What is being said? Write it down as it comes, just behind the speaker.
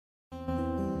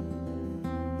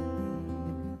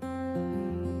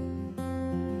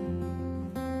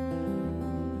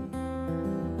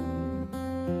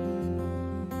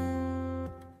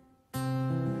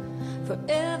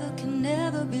Forever can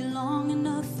never be long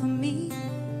enough for me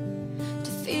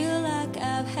to feel like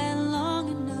I've had long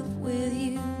enough with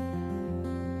you.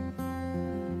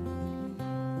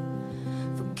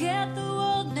 Forget the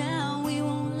world now, we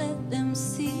won't let them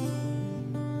see.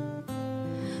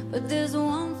 But there's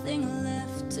one thing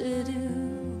left to do.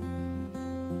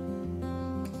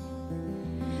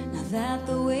 Now that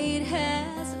the weight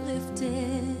has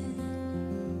lifted,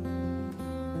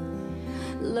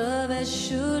 love has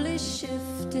surely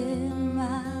shifted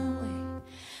my way.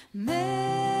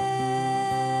 Marry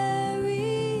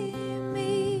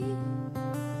me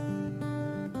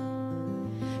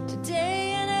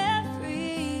today and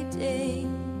every day.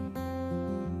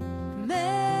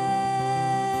 Marry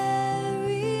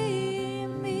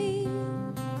me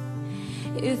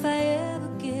if I ever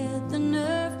get the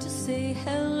nerve to say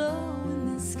hello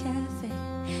in this cafe.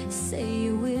 Say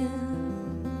you will.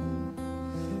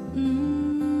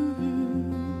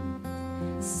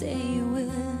 Say you will.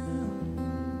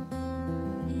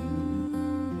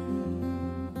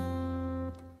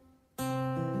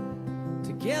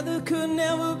 Together could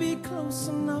never be close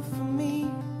enough for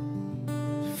me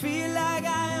to feel like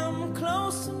I am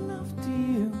close enough to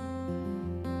you.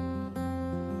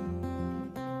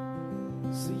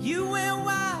 So you went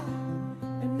wide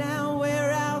and now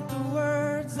wear out the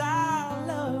words I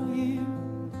love you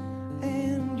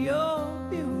and you're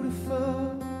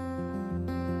beautiful.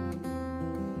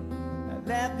 Now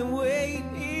that the wait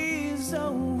is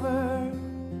over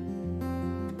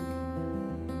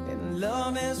and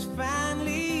love has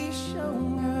finally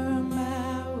shown her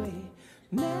my way.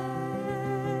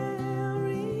 Marry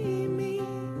me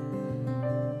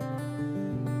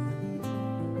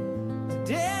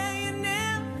today and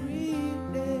every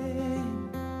day.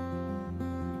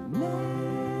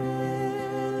 Marry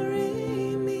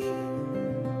me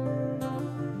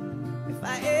if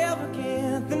I ever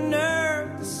get the nerve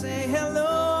to say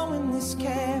hello in this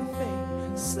cafe.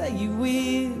 Say you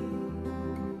will.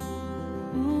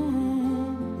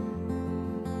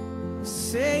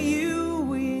 Say you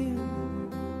will.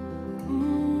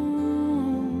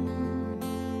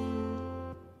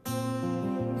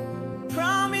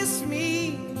 Promise me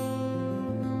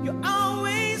you'll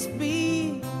always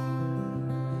be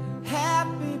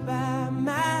happy by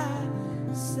my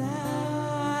side.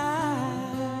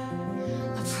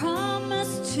 I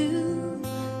promise to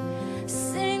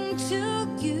sing to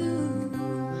you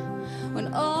when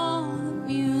all the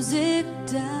music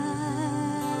dies.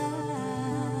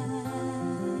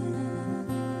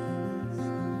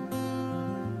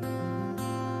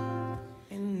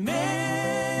 And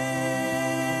marry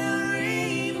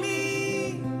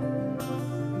me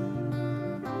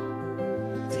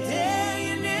today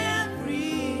and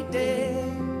every day.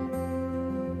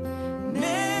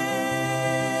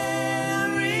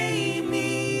 Marry me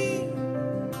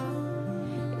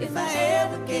if I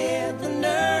ever get the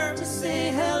nerve to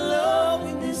say hello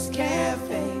in this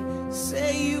cafe.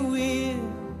 Say you will.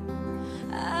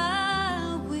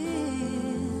 I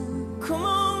will. Come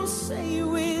on, say you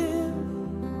will.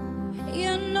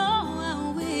 You know I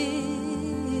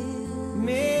will.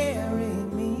 Marry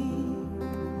me.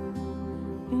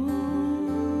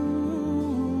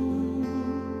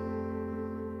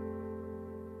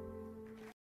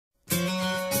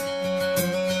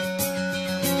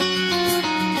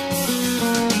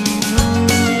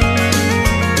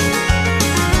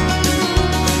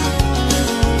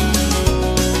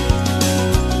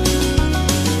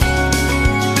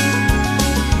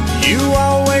 You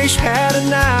always had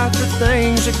an eye for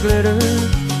things that glitter,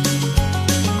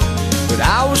 but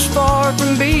I was far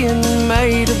from being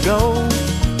made of gold.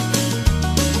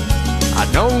 I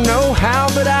don't know how,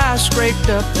 but I scraped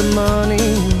up the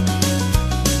money.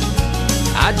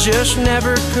 I just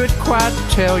never could quite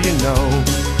tell you no.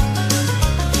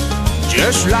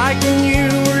 Just like when you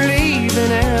were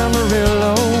leaving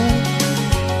Amarillo,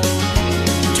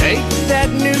 take that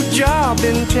new job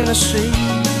in Tennessee.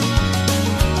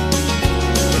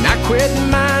 I quit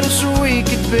mine so we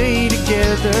could be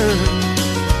together.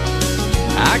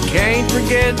 I can't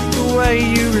forget the way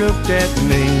you looked at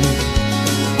me.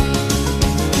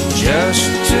 Just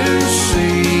to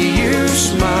see you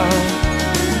smile,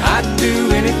 I'd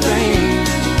do anything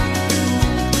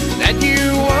that you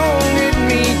wanted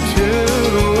me to.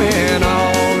 When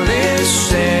all is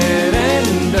said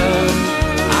and done,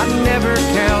 I'd never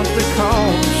count the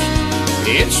cost.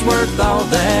 It's worth all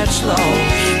that's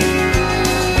lost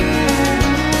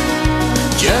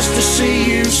just to see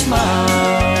you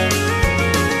smile.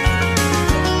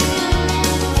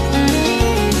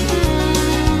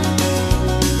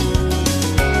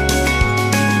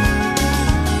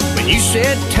 When you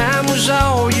said time was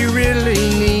all you really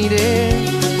needed,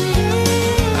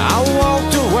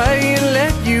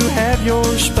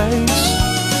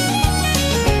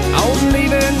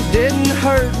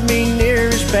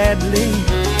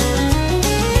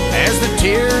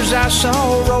 tears I saw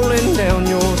rolling down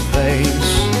your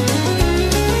face.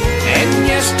 And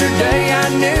yesterday I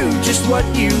knew just what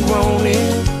you wanted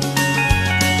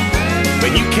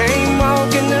when you came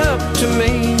walking up to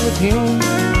me with him.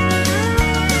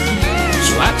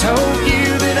 So I told you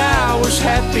that I was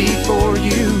happy for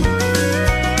you,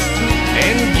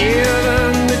 and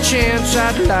given the chance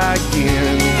I'd lie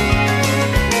again,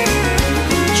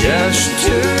 just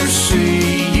to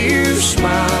see you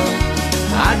smile.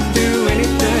 I'd do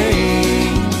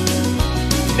anything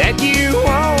that you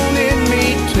wanted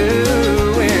me to.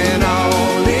 When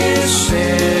all is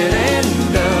said and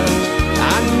done,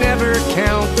 I never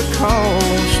count the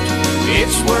cost.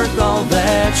 It's worth all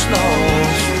that's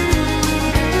lost,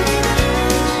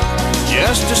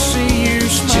 just to see you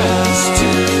smile. Just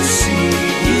to see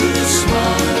you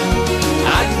smile.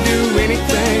 I'd do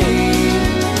anything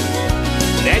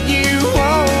that you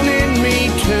wanted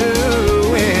me to.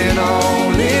 When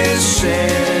all is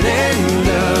said and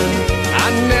done, I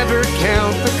never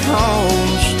count the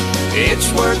cost.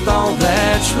 It's worth all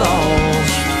that's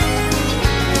lost,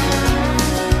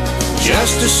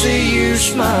 just to see you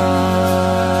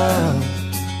smile.